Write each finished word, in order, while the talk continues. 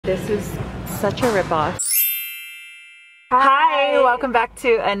This is such a ripoff. Hi, welcome back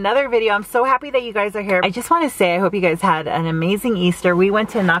to another video. I'm so happy that you guys are here. I just want to say I hope you guys had an amazing Easter. We went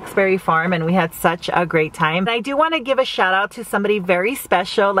to Knoxberry Farm and we had such a great time. And I do want to give a shout out to somebody very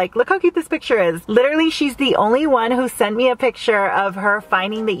special. Like, look how cute this picture is. Literally, she's the only one who sent me a picture of her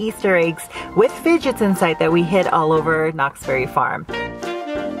finding the Easter eggs with fidgets inside that we hid all over Knoxberry Farm. I'm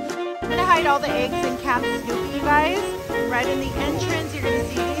gonna hide all the eggs in Camp Snoopy, you guys. Right in the entrance, you're gonna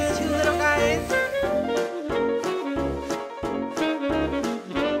see these two little guys.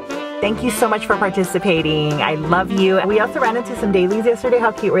 Thank you so much for participating. I love you. We also ran into some dailies yesterday.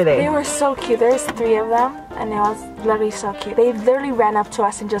 How cute were they? They were so cute. There's 3 of them and it was literally so cute. They literally ran up to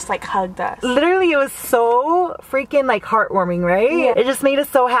us and just like hugged us. Literally, it was so freaking like heartwarming, right? Yeah. It just made us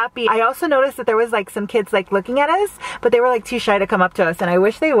so happy. I also noticed that there was like some kids like looking at us, but they were like too shy to come up to us, and I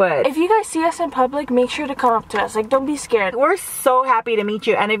wish they would. If you guys see us in public, make sure to come up to us. Like, don't be scared. We're so happy to meet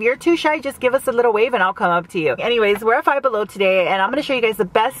you, and if you're too shy, just give us a little wave and I'll come up to you. Anyways, we're at Five Below today, and I'm gonna show you guys the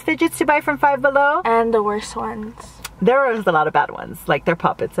best fidgets to buy from Five Below. And the worst ones. There is a lot of bad ones, like they're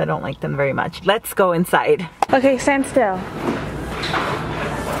puppets. I don't like them very much. Let's go inside. Okay, stand still.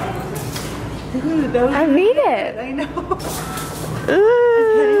 Dude, I made it. I know.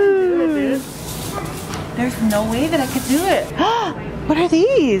 Ooh. There's no way that I could do it. What are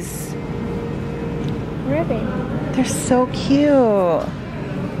these? Ribbon. They're so cute.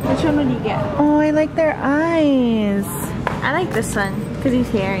 Which one would you get? Oh, I like their eyes. I like this one because he's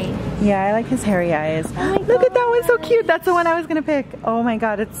hairy. Yeah, I like his hairy eyes. Oh, look at that one, so cute. That's the one I was gonna pick. Oh my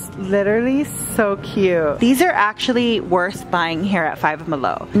god, it's literally so cute. These are actually worth buying here at Five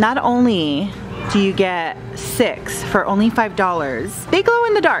Below. Not only do you get 6 for only $5, they glow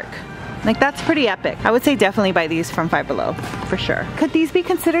in the dark. Like, that's pretty epic. I would say definitely buy these from Five Below, for sure. Could these be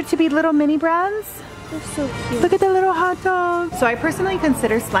considered to be little mini brands? They're so cute. Look at the little hot dogs. So I personally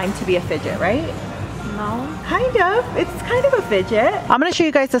consider slime to be a fidget, right? No. Kind of. It's kind of a fidget. I'm going to show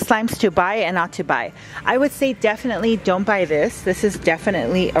you guys the slimes to buy and not to buy. I would say definitely don't buy this. This is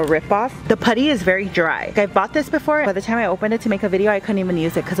definitely a ripoff. The putty is very dry. I've bought this before. By the time I opened it to make a video, I couldn't even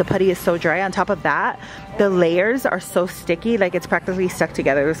use it because the putty is so dry. On top of that, the layers are so sticky, like it's practically stuck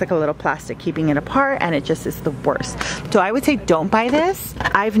together. There's like a little plastic keeping it apart, and it just is the worst. So I would say don't buy this.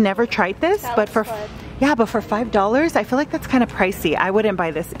 I've never tried this, but for $5, I feel like that's kind of pricey. I wouldn't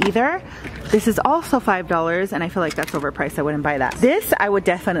buy this either. This is also $5, and I feel like that's overpriced. I wouldn't buy that. This, I would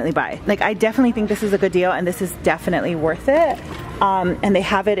definitely buy. Like, I definitely think this is a good deal, and this is definitely worth it. And they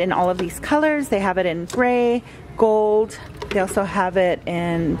have it in all of these colors. They have it in gray, gold. They also have it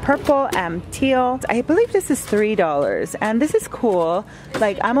in purple and teal. I believe this is $3, and this is cool.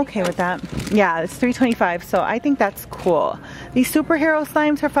 Like, I'm okay with that. Yeah, it's $3.25, so I think that's cool. These superhero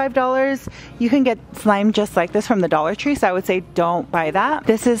slimes for $5. You can get slime just like this from the Dollar Tree, so I would say don't buy that.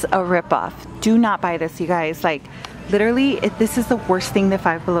 This is a ripoff. Do not buy this, you guys. Like, literally, this is the worst thing that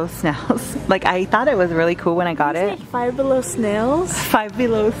Five Below smells. Like, I thought it was really cool when I got it. Five Below snails? Five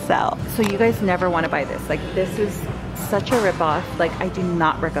Below sell. So you guys never want to buy this. Like, this is such a ripoff. Like, I do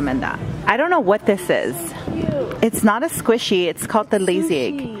not recommend that. I don't know what this is. Cute. It's not a squishy. It's called the lazy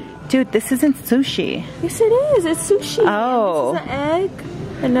egg. Dude, this isn't sushi. Yes, it is. It's sushi. Oh. This is an egg.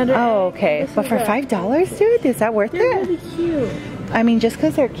 Another egg. Okay. But for $5, dude, is that worth it? They're really cute. I mean, just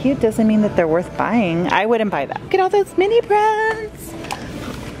because they're cute doesn't mean that they're worth buying. I wouldn't buy that. Look at all those mini brands.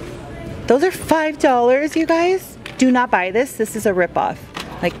 Those are $5, you guys. Do not buy this. This is a ripoff.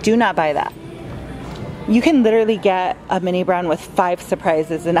 Like, do not buy that. You can literally get a mini brand with 5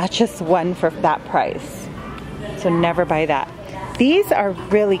 surprises and not just one for that price. So never buy that. These are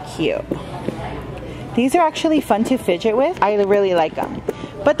really cute. These are actually fun to fidget with. I really like them.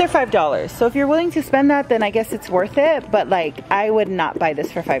 But they're $5. So if you're willing to spend that, then I guess it's worth it. But like, I would not buy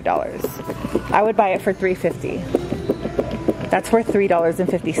this for $5. I would buy it for $3.50. That's worth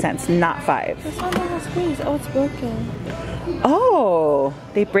 $3.50, not $5. This one has squeeze. Oh, it's broken. Oh,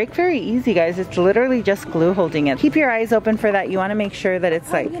 they break very easy, guys. It's literally just glue holding it. Keep your eyes open for that. You want to make sure that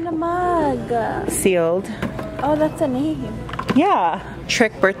it's like in a mug. Sealed. Oh, that's a name. Yeah.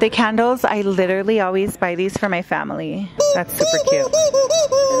 Trick birthday candles. I literally always buy these for my family. That's super cute.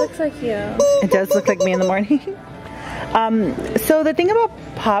 It looks like you. It does look like me in the morning. So the thing about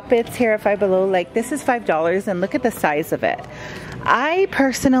Pop-Its here at Five Below, like, this is $5, and look at the size of it. I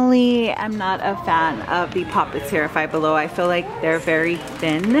personally am not a fan of the Poppets here at Five Below. I feel like they're very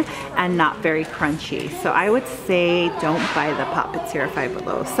thin and not very crunchy. So I would say don't buy the Poppets here at Five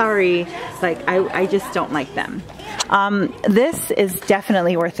Below. Sorry, like I just don't like them. This is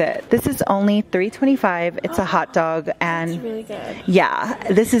definitely worth it. This is only $3.25. It's a hot dog, and it's really good. Yeah,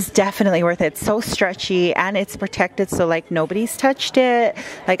 this is definitely worth it. It's so stretchy and it's protected, so like nobody's touched it.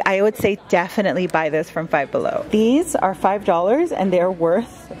 Like I would say definitely buy this from Five Below. These are $5 and they're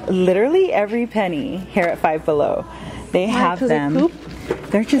worth literally every penny here at Five Below. They have them.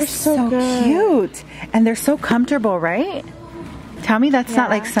 They're just so cute and they're so comfortable, right? Tell me that's not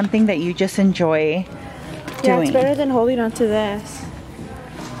like something that you just enjoy doing. Yeah, it's better than holding onto this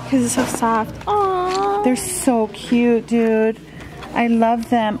because it's so soft. Aww. They're so cute, dude. I love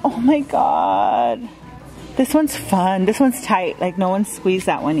them. Oh my god. This one's fun. This one's tight. Like no one's squeezed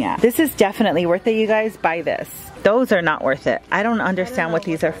that one yet. This is definitely worth it, you guys. Buy this. Those are not worth it. I don't understand what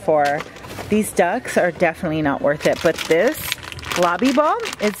these are for. These ducks are definitely not worth it. But this globby ball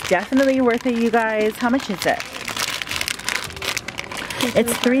is definitely worth it, you guys. How much is it?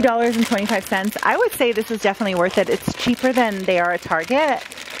 It's $3.25. I would say this is definitely worth it. It's cheaper than they are at Target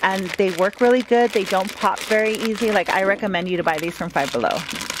and they work really good. They don't pop very easy. Like I recommend you to buy these from Five Below.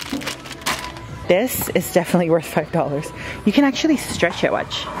 This is definitely worth $5. You can actually stretch it,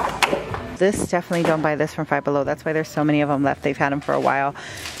 watch. This definitely don't buy this from Five Below. That's why there's so many of them left. They've had them for a while.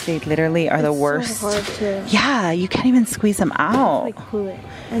 They literally are the worst. So hard to, yeah, you can't even squeeze them out. like pull it.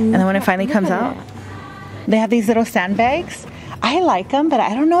 And then when it finally comes out, they have these little sandbags. I like them, but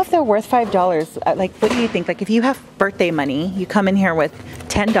I don't know if they're worth $5. Like, what do you think? Like, if you have birthday money, you come in here with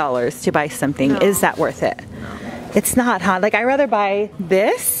 $10 to buy something. No. Is that worth it? No. It's not, huh? Like, I'd rather buy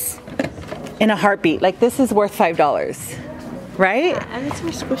this in a heartbeat. Like, this is worth $5, right? Yeah, and it's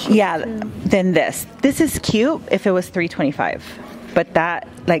more squishy. Yeah, than this. This is cute if it was $3.25. But that,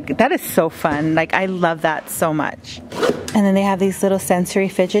 like, that is so fun. Like, I love that so much. And then they have these little sensory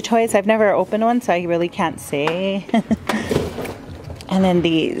fidget toys. I've never opened one, so I really can't say. And then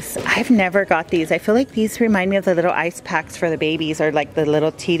these, I've never got these. I feel like these remind me of the little ice packs for the babies, or like the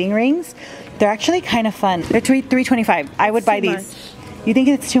little teething rings. They're actually kind of fun. They're $3.25. I would buy these. You think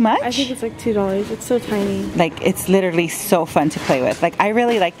it's too much? I think it's like $2. It's so tiny. Like it's literally so fun to play with. Like I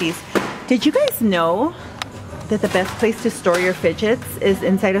really like these. Did you guys know that the best place to store your fidgets is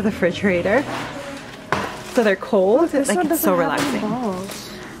inside of the refrigerator? So they're cold. This like it's so relaxing.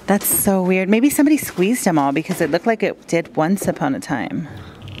 That's so weird. Maybe somebody squeezed them all because it looked like it did once upon a time.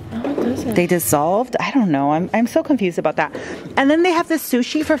 Oh, it doesn't. They dissolved? I don't know. I'm so confused about that. And then they have this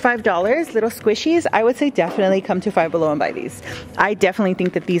sushi for $5, little squishies. I would say definitely come to Five Below and buy these. I definitely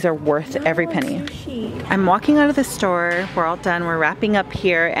think that these are worth every penny. Sushi. I'm walking out of the store. We're all done. We're wrapping up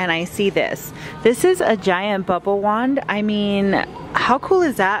here and I see this. This is a giant bubble wand. I mean, how cool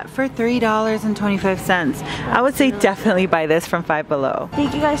is that for $3.25? I would say definitely buy this from Five Below.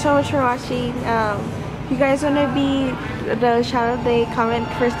 Thank you guys so much for watching. If you guys want to be the shout out, they comment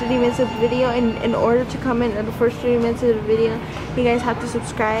first 30 minutes of the video, and in order to comment in the first 30 minutes of the video, you guys have to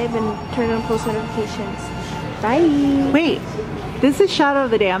subscribe and turn on post notifications. Bye. Wait, this is shout out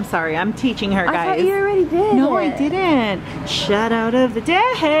of the day. I'm sorry, I'm teaching her, guys. I thought you already did. No, I didn't. Shout out of the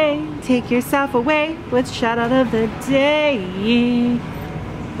day. Take yourself away with shout out of the day.